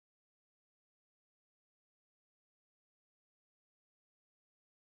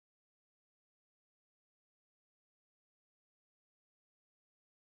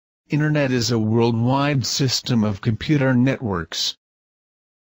Internet is a worldwide system of computer networks.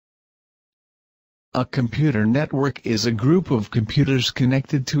 A computer network is a group of computers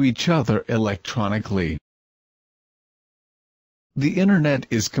connected to each other electronically. The Internet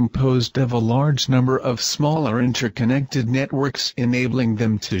is composed of a large number of smaller interconnected networks enabling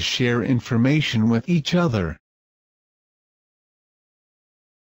them to share information with each other.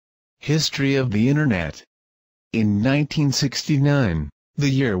 History of the Internet. In 1969, the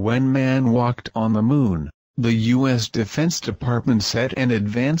year when man walked on the moon, the U.S. Defense Department set an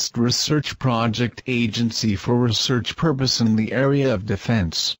Advanced Research Project Agency for research purpose in the area of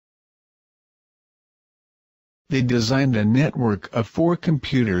defense. They designed a network of 4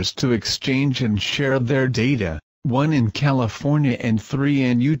 computers to exchange and share their data, 1 in California and 3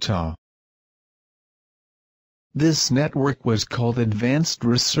 in Utah. This network was called Advanced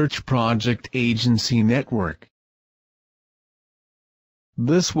Research Project Agency Network.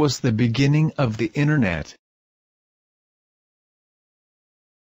 This was the beginning of the Internet.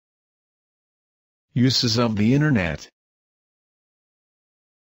 Uses of the Internet.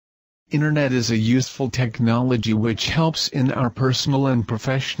 Internet is a useful technology which helps in our personal and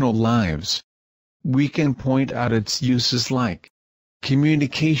professional lives. We can point out its uses like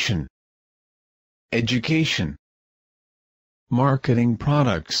communication, education, marketing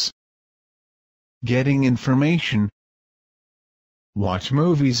products, getting information, watch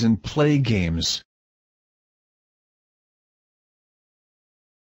movies and play games.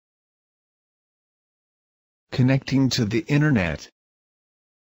 Connecting to the Internet.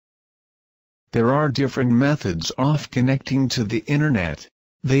 There are different methods of connecting to the Internet.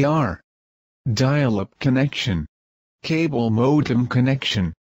 They are dial-up connection, cable modem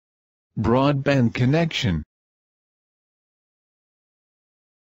connection, broadband connection.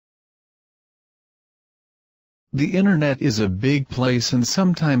 The Internet is a big place and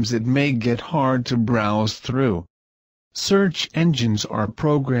sometimes it may get hard to browse through. Search engines are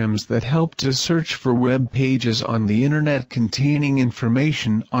programs that help to search for web pages on the Internet containing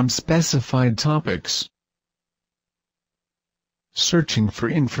information on specified topics. Searching for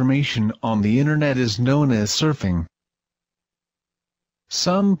information on the Internet is known as surfing.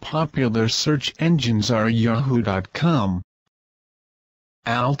 Some popular search engines are Yahoo.com,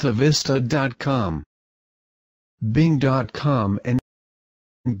 AltaVista.com, Bing.com and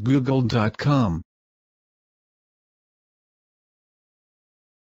Google.com.